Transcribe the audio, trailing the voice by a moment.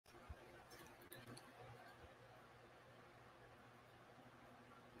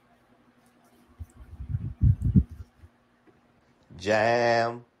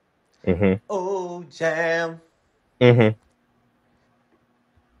Jam. Mm-hmm. Oh, jam. Mm-hmm.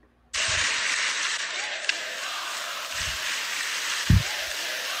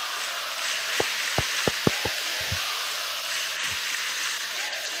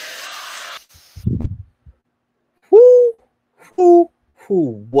 Whoo, whoo,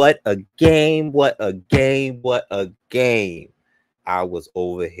 whoo. What a game. What a game. What a game. I was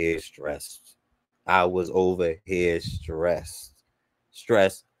over here stressed. I was over here stressed.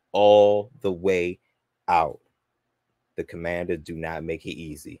 Stressed all the way out. The Commanders do not make it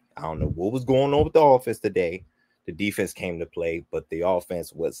easy. I don't know what was going on with the offense today. The defense came to play, but the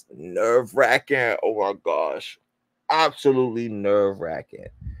offense was nerve-wracking. Oh my gosh. Absolutely nerve-wracking.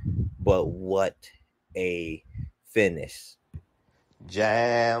 But what a finish.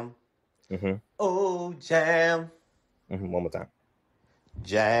 Jam. Mm-hmm. Oh, jam. Mm-hmm. One more time.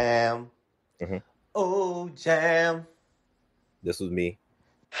 Jam. Mm-hmm. Oh, jam. This was me.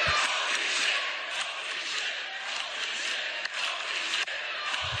 I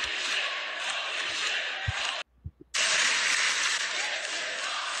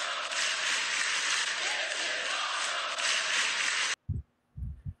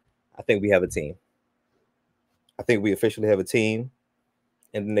think we have a team. I think we officially have a team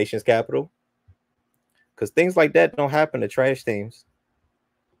in the nation's capital. Because things like that don't happen to trash teams.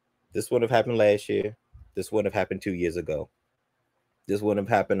 This wouldn't have happened last year. This wouldn't have happened 2 years ago. This wouldn't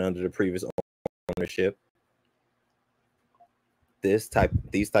have happened under the previous ownership. These type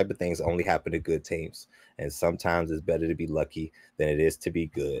of things only happen to good teams. And sometimes it's better to be lucky than it is to be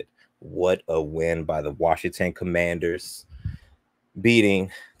good. What a win by the Washington Commanders,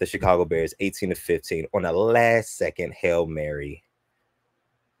 beating the Chicago Bears 18-15 on a last second Hail Mary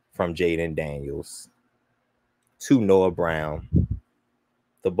from Jayden Daniels to Noah Brown.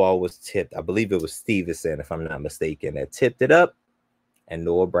 The ball was tipped. I believe it was Stevenson, if I'm not mistaken, that tipped it up, and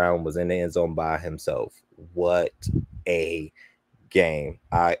Noah Brown was in the end zone by himself. What a game.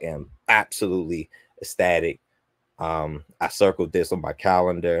 I am absolutely ecstatic. I circled this on my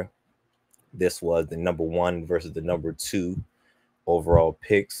calendar. This was the number 1 versus the number 2 overall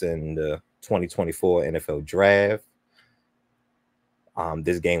picks in the 2024 NFL draft.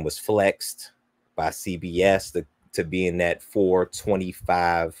 This game was flexed by CBS to be in that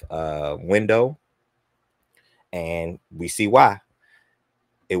 425 window, and we see why.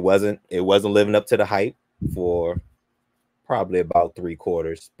 It wasn't living up to the hype for probably about 3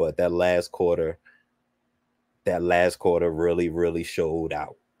 quarters, but that last quarter really showed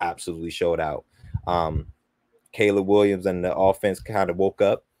out. Absolutely showed out. Caleb Williams and the offense kind of woke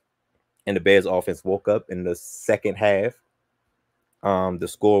up, and the Bears offense woke up in the second half. The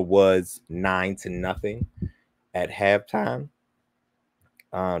score was 9-0 at halftime.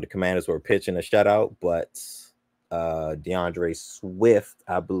 The Commanders were pitching a shutout, but DeAndre Swift,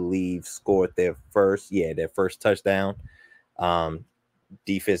 I believe, scored their first touchdown.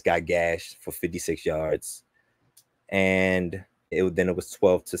 Defense got gashed for 56 yards, and then it was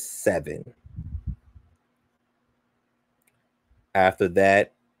 12-7. After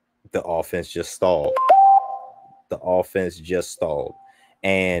that, the offense just stalled.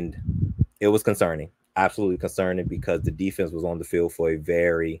 And it was concerning, absolutely concerning, because the defense was on the field for a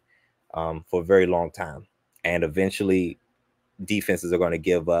very long time, and eventually defenses are going to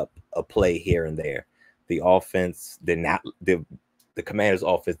give up a play here and there. The offense did not the Commanders'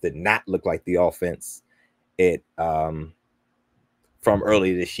 offense did not look like the offense from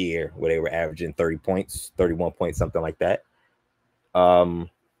early this year, where they were averaging 30 points, 31 points, something like that.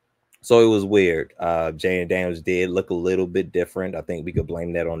 So it was weird. Jayden Daniels did look a little bit different. I think we could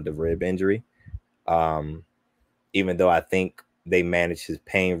blame that on the rib injury. Even though I think they managed his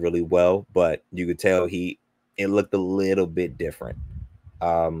pain really well, but you could tell it looked a little bit different.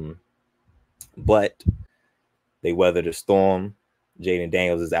 But they weathered the storm. Jayden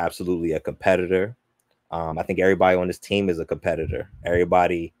Daniels is absolutely a competitor. I think everybody on this team is a competitor.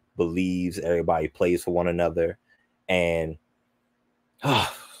 Everybody believes, everybody plays for one another. And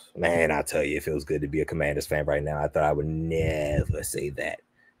man, I tell you, it feels good to be a Commanders fan right now. I thought I would never say that.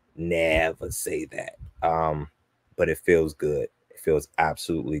 But it feels good. It feels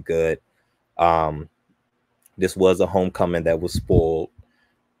absolutely good. This was a homecoming that was spoiled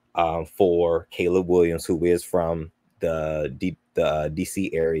for Caleb Williams, who is from the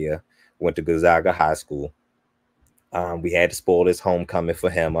DC area, went to Gonzaga High School. We had to spoil this homecoming for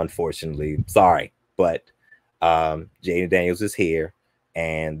him, unfortunately. Sorry, but Jayden Daniels is here,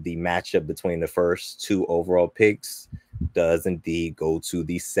 and the matchup between the first 2 overall picks does indeed go to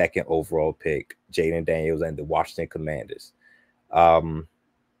the second overall pick, Jayden Daniels and the Washington Commanders.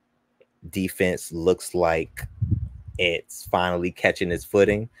 Defense looks like It's finally catching its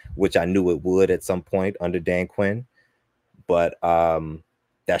footing, which I knew it would at some point under Dan Quinn. But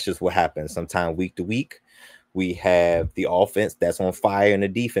that's just what happens. Sometimes week to week, we have the offense that's on fire and the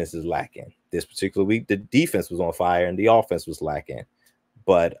defense is lacking. This particular week, the defense was on fire and the offense was lacking.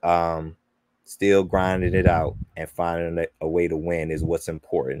 But still grinding it out and finding a way to win is what's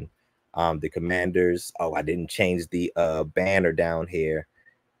important. The Commanders, I didn't change the banner down here.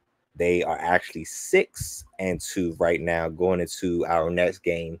 They are actually 6-2 right now, going into our next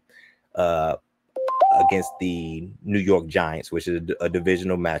game against the New York Giants, which is a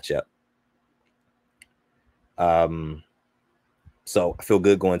divisional matchup. So I feel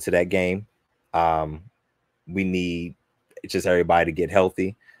good going to that game. We need just everybody to get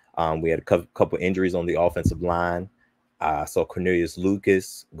healthy. We had a couple injuries on the offensive line. So Cornelius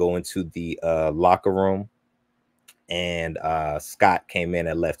Lucas go into the locker room, and Scott came in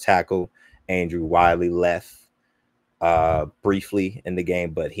at left tackle. Andrew Wiley left briefly in the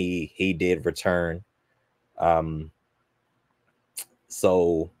game, but he did return.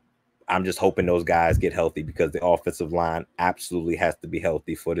 So I'm just hoping those guys get healthy, because the offensive line absolutely has to be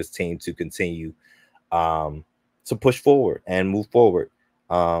healthy for this team to continue to push forward and move forward.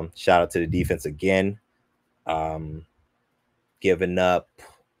 Shout out to the defense again, giving up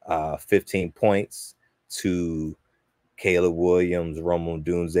 15 points to Caleb Williams, Romo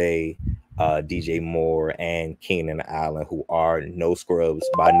Dunze, DJ Moore, and Keenan Allen, who are no scrubs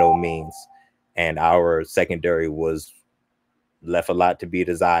by no means. And our secondary was left a lot to be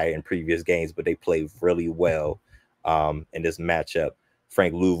desired in previous games, but they played really well in this matchup.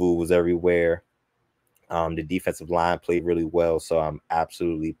 Frank Louvu was everywhere. The defensive line played really well, so I'm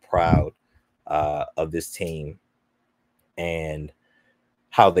absolutely proud of this team and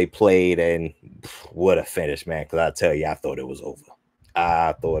how they played, and what a finish, man. Because I tell you, I thought it was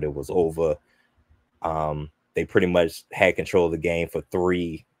over. They pretty much had control of the game for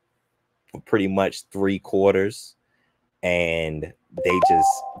pretty much 3 quarters, and they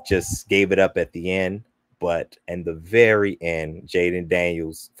just gave it up at the end. But in the very end, Jayden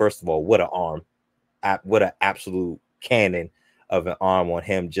Daniels, first of all, what an absolute cannon of an arm on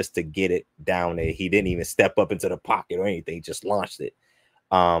him just to get it down there. He didn't even step up into the pocket or anything, he just launched it.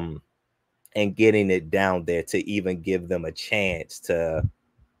 And getting it down there to even give them a chance for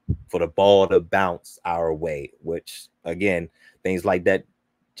the ball to bounce our way, which again, things like that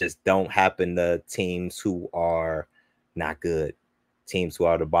just don't happen to teams who are not good. Teams who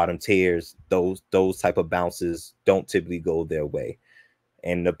are the bottom tiers, those type of bounces don't typically go their way.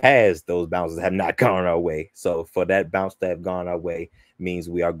 In the past, those bounces have not gone our way. So for that bounce to have gone our way means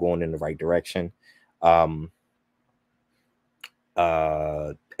we are going in the right direction.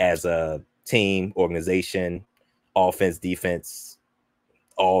 As a team, organization, offense, defense,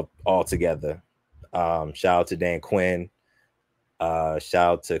 all together. Shout out to Dan Quinn. Shout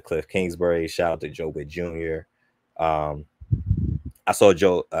out to Cliff Kingsbury. Shout out to Joe Witt Jr. I saw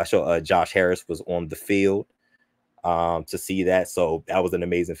Josh Harris was on the field to see that. So that was an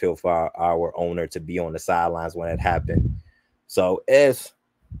amazing feel for our owner to be on the sidelines when it happened. So it's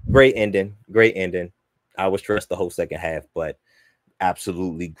great ending. I was stressed the whole second half, but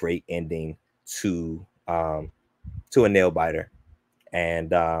absolutely great ending to a nail biter.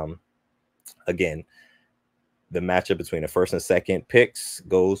 And again, the matchup between the first and second picks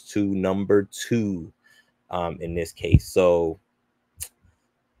goes to number 2 in this case. So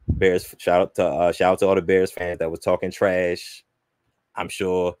Bears, shout out to all the Bears fans that was talking trash. I'm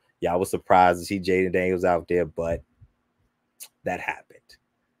sure y'all was surprised to see Jayden Daniels out there, but that happened.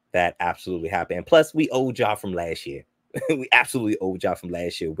 That absolutely happened. And plus, we owed y'all from last year. We absolutely owed y'all from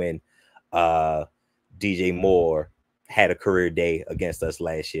last year when DJ Moore had a career day against us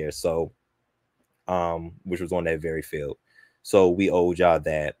last year. So, which was on that very field. So we owed y'all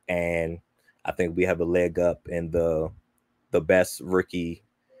that. And I think we have a leg up in the best rookie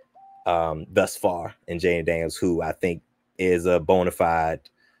thus far in Jayden Daniels, who I think is the bona fide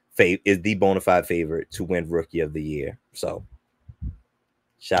favorite to win Rookie of the Year. So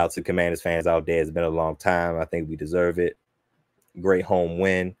shout out to Commanders fans out there. It's been a long time. I think we deserve it. Great home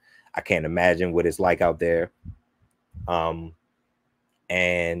win. I can't imagine what it's like out there. And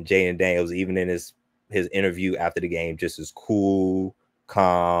Jayden Daniels, even in his interview after the game, just as cool,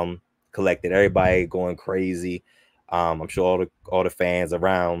 calm, collected. Everybody going crazy. I'm sure all the fans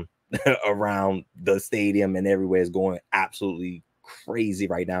around the stadium and everywhere is going absolutely crazy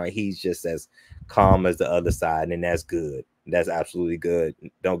right now, and he's just as calm as the other side, and that's good. That's absolutely good.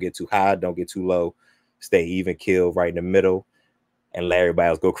 Don't get too high, don't get too low. Stay even keel right in the middle, and let everybody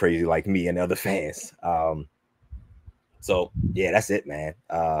else go crazy like me and other fans. So yeah, that's it, man.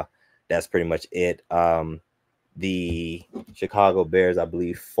 That's pretty much it. The Chicago Bears, I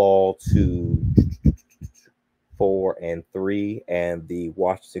believe, fall to 4-3, and the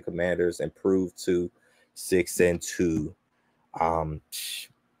Washington Commanders improve to 6-2.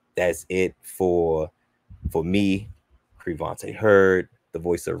 That's it for me, Crevonte Hurd, the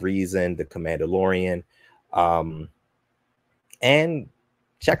voice of reason, the Commanderlorain. And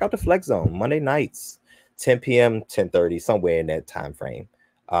check out the Flex Zone Monday nights, 10 p.m., 10:30, somewhere in that time frame,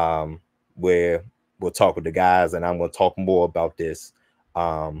 where we'll talk with the guys, and I'm going to talk more about this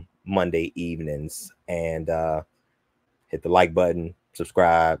Monday evenings. And hit the like button,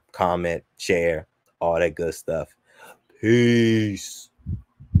 subscribe, comment, share, all that good stuff. Peace.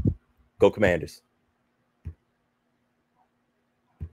 Go Commanders.